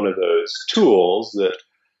is one of those tools that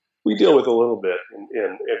we deal with a little bit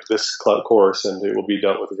in this course, and it will be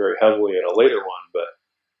dealt with very heavily in a later one. But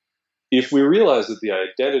if we realize that the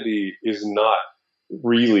identity is not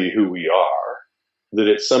really who we are, that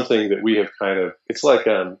it's something that we have kind of, it's like,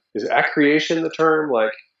 is accreation the term?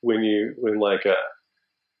 Like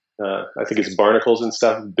I think it's barnacles and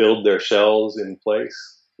stuff build their shells in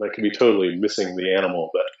place. I could be totally missing the animal,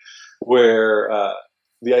 but where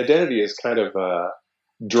the identity is kind of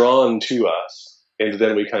drawn to us, and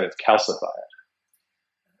then we kind of calcify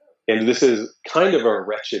it. And this is kind of a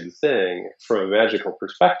wretched thing from a magical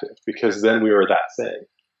perspective, because then we are that thing.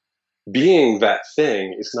 Being that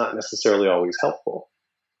thing is not necessarily always helpful.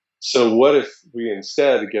 So what if we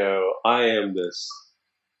instead go, I am this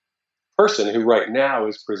person who right now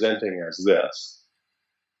is presenting as this.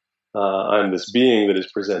 I'm this being that is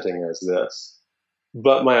presenting as this.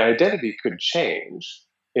 But my identity could change.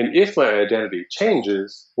 And if my identity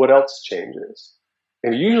changes, what else changes?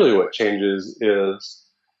 And usually what changes is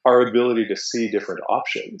our ability to see different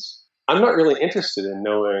options. I'm not really interested in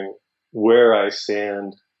knowing where I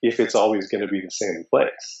stand if it's always going to be the same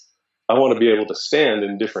place. I want to be able to stand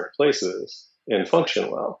in different places and function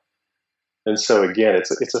well. And so again,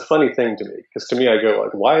 it's a funny thing to me, because to me I go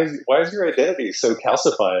like, why is your identity so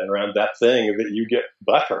calcified around that thing that you get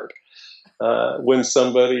butthurt when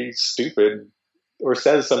somebody stupid or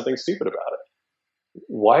says something stupid about it?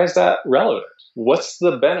 Why is that relevant? What's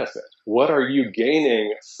the benefit? What are you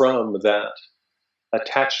gaining from that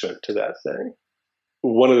attachment to that thing?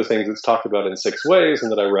 One of the things that's talked about in 6 ways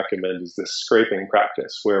and that I recommend is this scraping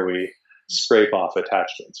practice, where we scrape off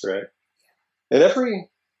attachments, right? And every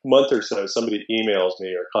month or so, somebody emails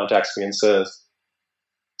me or contacts me and says,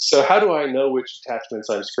 so how do I know which attachments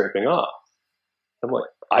I'm scraping off? I'm like,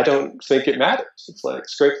 I don't think it matters. It's like,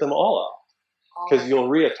 scrape them all off, because you'll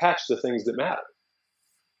reattach the things that matter.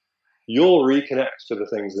 You'll reconnect to the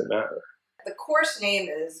things that matter. The course name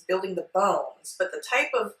is Building the Bones, but the type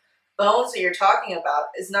of bones that you're talking about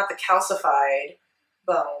is not the calcified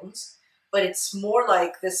bones, but it's more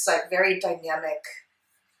like this like very dynamic,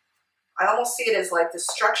 I almost see it as like the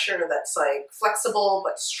structure that's like flexible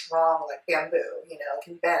but strong, like bamboo, you know,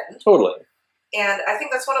 can bend. Totally. And I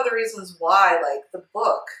think that's one of the reasons why, like, the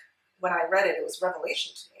book, when I read it, it was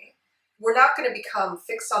revelation to me. We're not going to become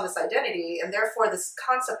fixed on this identity, and therefore this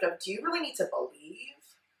concept of, do you really need to believe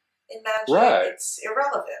in magic? Right. It's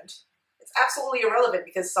irrelevant. It's absolutely irrelevant,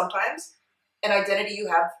 because sometimes an identity you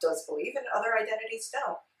have does believe and other identities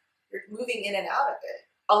don't. You're moving in and out of it.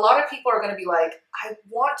 A lot of people are going to be like, I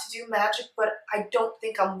want to do magic, but I don't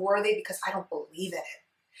think I'm worthy because I don't believe in it.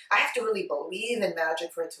 I have to really believe in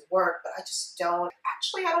magic for it to work, but I just don't.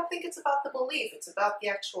 Actually, I don't think it's about the belief. It's about the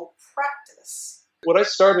actual practice. When I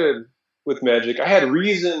started with magic, I had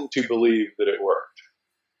reason to believe that it worked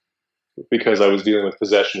because I was dealing with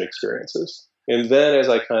possession experiences. And then as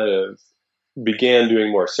I kind of began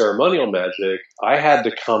doing more ceremonial magic, I had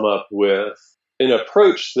to come up with an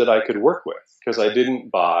approach that I could work with, because I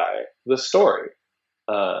didn't buy the story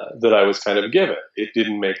that I was kind of given. It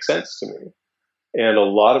didn't make sense to me. And a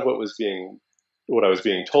lot of what I was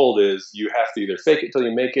being told is, you have to either fake it till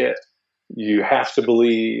you make it, you have to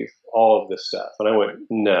believe, all of this stuff. And I went,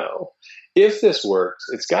 no. If this works,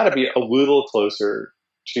 it's got to be a little closer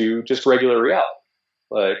to just regular reality.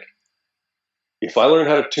 Like, if I learn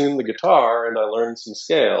how to tune the guitar and I learn some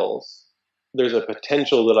scales, there's a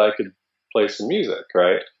potential that I could play some music,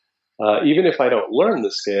 right? Even if I don't learn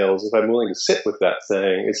the scales, if I'm willing to sit with that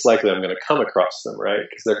thing, it's likely I'm going to come across them, right?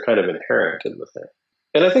 Because they're kind of inherent in the thing.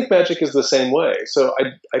 And I think magic is the same way. So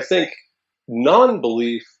I think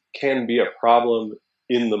non-belief can be a problem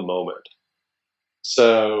in the moment.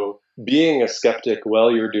 So being a skeptic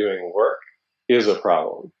while you're doing work is a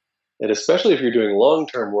problem. And especially if you're doing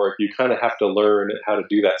long-term work, you kind of have to learn how to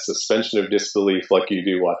do that suspension of disbelief like you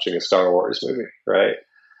do watching a Star Wars movie, right?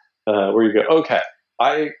 Where you go, okay,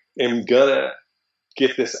 I am gonna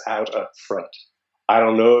get this out up front. I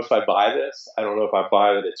don't know if I buy this. I don't know if I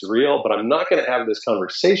buy that it's real, but I'm not going to have this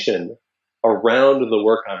conversation around the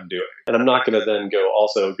work I'm doing. And I'm not going to then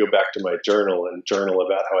go back to my journal and journal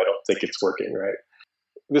about how I don't think it's working, right?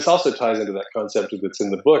 This also ties into that concept that's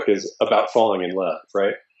in the book, is about falling in love,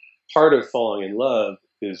 right? Part of falling in love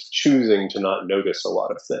is choosing to not notice a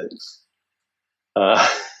lot of things.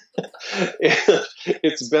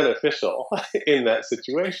 It's beneficial in that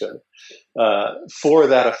situation for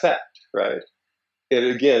that effect, right? And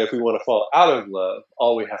again, if we want to fall out of love,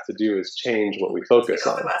 all we have to do is change what we focus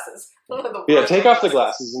on. Take off the glasses. Take off the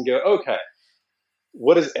glasses and go, okay,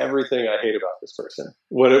 what is everything I hate about this person?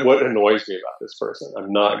 What annoys me about this person?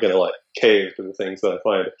 I'm not going to cave to the things that I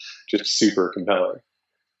find just super compelling.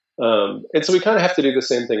 And so we kind of have to do the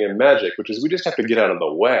same thing in magic, which is we just have to get out of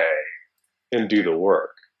the way and do the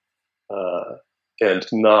work. And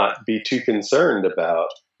not be too concerned about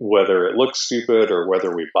whether it looks stupid or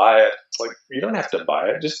whether we buy it. It's like, you don't have to buy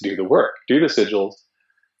it. Just do the work. Do the sigils.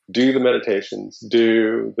 Do the meditations.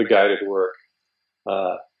 Do the guided work.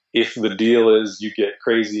 If the deal is you get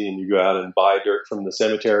crazy and you go out and buy dirt from the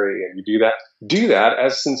cemetery and you do that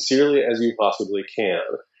as sincerely as you possibly can.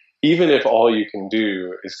 Even if all you can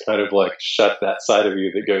do is kind of shut that side of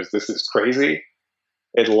you that goes, this is crazy,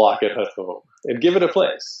 and lock it at home and give it a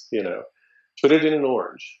place, put it in an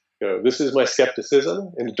orange. This is my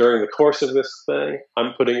skepticism, and during the course of this thing,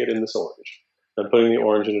 I'm putting it in this orange. I'm putting the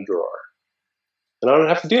orange in a drawer. And I don't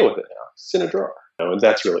have to deal with it now. It's in a drawer. And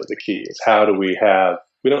that's really the key, is how do we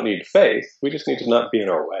don't need faith, we just need to not be in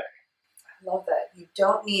our way. I love that. You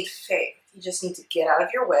don't need faith. You just need to get out of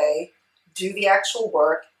your way, do the actual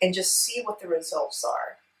work, and just see what the results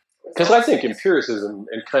are. Because I think empiricism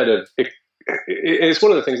and kind of, it's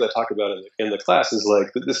one of the things I talk about in the class is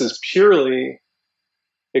that this is purely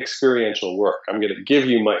experiential work. I'm going to give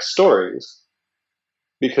you my stories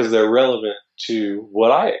because they're relevant to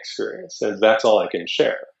what I experience, and that's all I can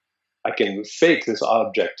share. I can fake this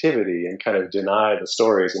objectivity and kind of deny the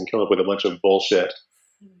stories and come up with a bunch of bullshit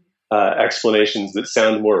explanations that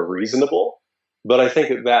sound more reasonable, but I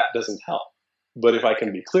think that doesn't help. But if I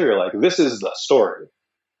can be clear, this is the story.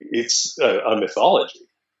 It's a mythology.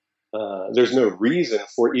 There's no reason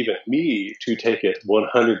for even me to take it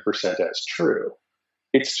 100% as true.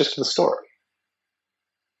 It's just the story.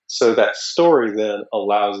 So that story then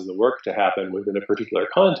allows the work to happen within a particular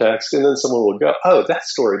context, and then someone will go, oh, that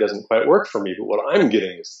story doesn't quite work for me, but what I'm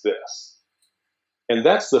getting is this. And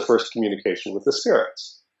that's the first communication with the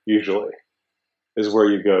spirits, usually. is where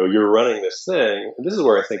you go, you're running this thing. And this is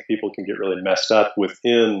where I think people can get really messed up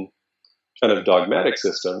within kind of dogmatic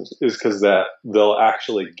systems, is because that they'll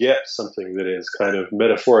actually get something that is kind of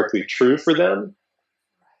metaphorically true for them,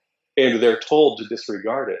 and they're told to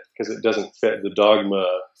disregard it because it doesn't fit the dogma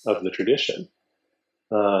of the tradition.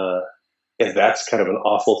 And that's kind of an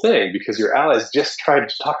awful thing, because your allies just tried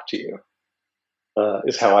to talk to you,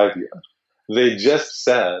 is how I view it. They just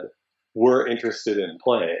said, we're interested in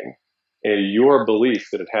playing, and your belief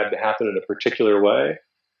that it had to happen in a particular way,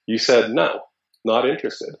 you said, no, not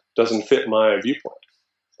interested, doesn't fit my viewpoint.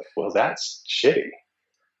 Like, well, that's shitty.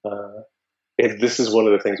 And this is one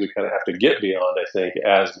of the things we kind of have to get beyond, I think,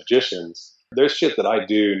 as magicians. There's shit that I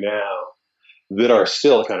do now that are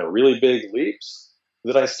still kind of really big leaps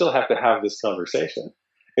that I still have to have this conversation.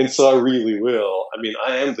 And so I really will. I mean,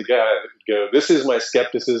 I am the guy that would go, this is my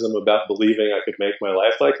skepticism about believing I could make my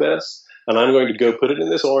life like this, and I'm going to go put it in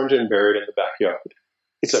this orange and bury it in the backyard.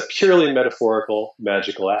 It's a purely metaphorical,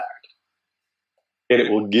 magical act. And it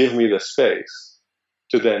will give me the space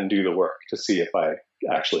to then do the work to see if I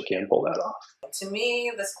actually can pull that off. To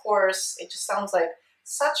me, this course, it just sounds like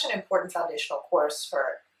such an important foundational course for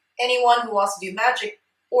anyone who wants to do magic,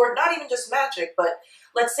 or not even just magic, but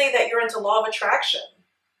let's say that you're into law of attraction.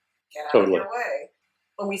 Get out of your way.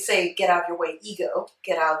 When we say get out of your way, ego,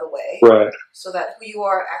 get out of the way. Right. So that who you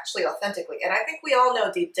are actually authentically. And I think we all know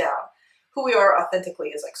deep down who we are authentically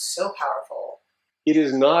is like so powerful. It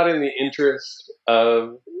is not in the interest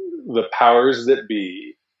of the powers that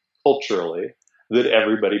be culturally that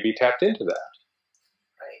everybody be tapped into that.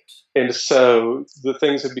 Right. And so the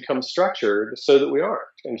things have become structured so that we aren't.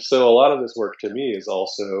 And so a lot of this work to me is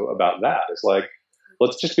also about that. It's like,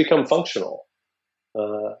 let's just become functional.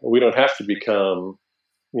 We don't have to become,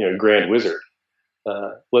 grand wizard.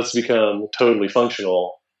 Let's become totally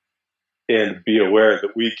functional and be aware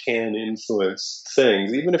that we can influence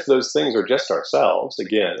things, even if those things are just ourselves.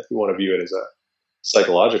 Again, if we want to view it as a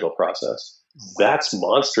psychological process, that's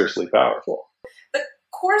monstrously powerful. The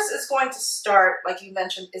course is going to start, like you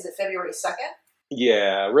mentioned, is it February 2nd?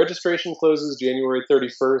 Yeah, registration closes January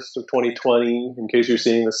 31st of 2020, in case you're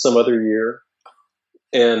seeing this some other year.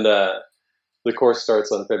 And the course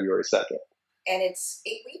starts on February 2nd. And it's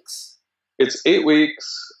 8 weeks? It's 8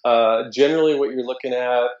 weeks. Generally, what you're looking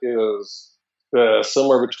at is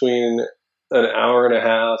somewhere between an hour and a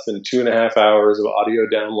half and 2.5 hours of audio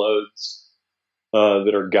downloads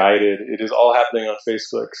that are guided. It is all happening on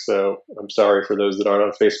Facebook, so I'm sorry for those that aren't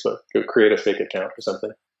on Facebook. Go create a fake account or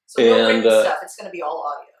something. So no written stuff. It's going to be all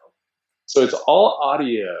audio. So it's all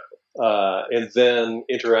audio, and then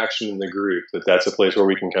interaction in the group. That's a place where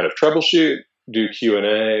we can kind of troubleshoot, do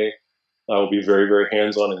Q&A. I'll be very, very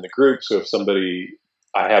hands-on in the group. So if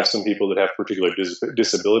I have some people that have particular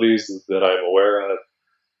disabilities that I'm aware of,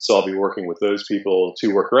 so I'll be working with those people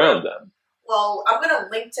to work around them. Well, I'm going to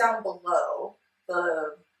link down below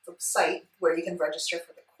the site where you can register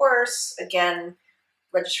for the course. Again,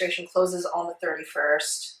 registration closes on the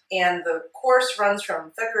 31st, and the course runs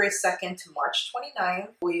from February 2nd to March 29th.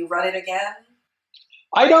 Will you run it again?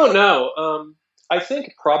 I don't know. I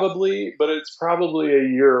think probably, but it's probably a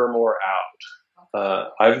year or more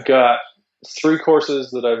out. I've got 3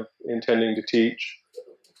 courses that I'm intending to teach,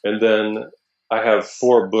 and then I have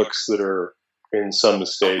 4 books that are in some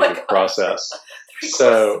stage of process.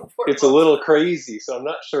 So it's a little crazy. So I'm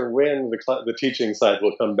not sure when the teaching side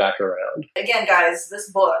will come back around. Again, guys,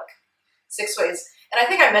 this book, 6 Ways, and I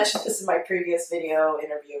think I mentioned this in my previous video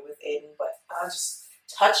interview with Aiden, but just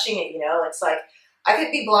touching it, it's like, I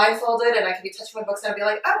could be blindfolded and I could be touching my books and I'd be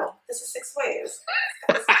like, oh, this is 6 Ways.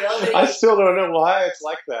 I still don't know why it's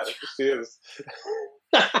like that. It just is.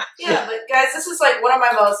 Yeah, but guys, this is like one of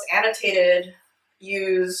my most annotated,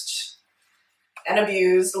 used, and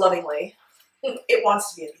abused lovingly. It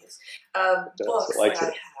wants to be abused. Books that I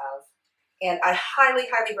have. And I highly,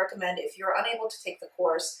 highly recommend, if you're unable to take the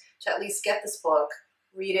course, to at least get this book,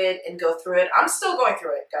 read it, and go through it. I'm still going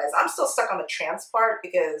through it, guys. I'm still stuck on the trance part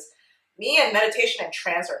because me and meditation and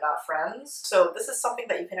trance are not friends. So this is something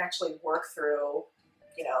that you can actually work through,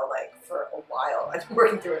 for a while. I've been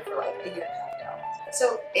working through it for like a year and a half now.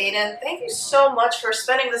 So Aiden, thank you so much for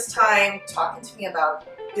spending this time talking to me about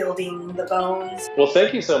building the bones. Well,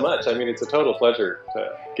 thank you so much. I mean, it's a total pleasure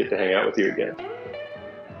to get to hang out with you again.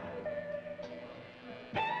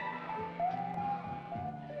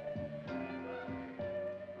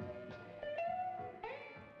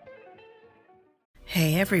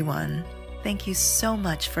 Hey everyone, thank you so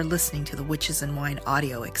much for listening to the Witches and Wine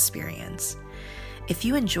audio experience. If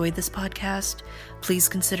you enjoyed this podcast, please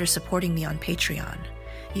consider supporting me on Patreon.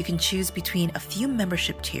 You can choose between a few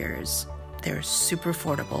membership tiers, They're super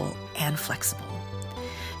affordable and flexible.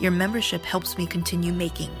 Your membership helps me continue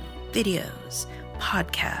making videos,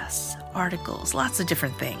 podcasts, articles, lots of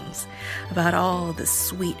different things about all this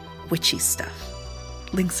sweet witchy stuff.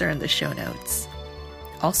 Links are in the show notes.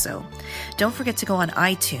 Also, don't forget to go on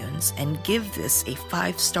iTunes and give this a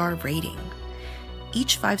 5-star rating.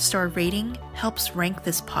 Each 5-star rating helps rank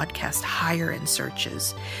this podcast higher in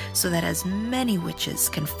searches so that as many witches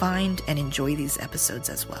can find and enjoy these episodes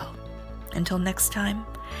as well. Until next time,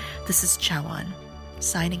 this is Chawan,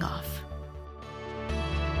 signing off.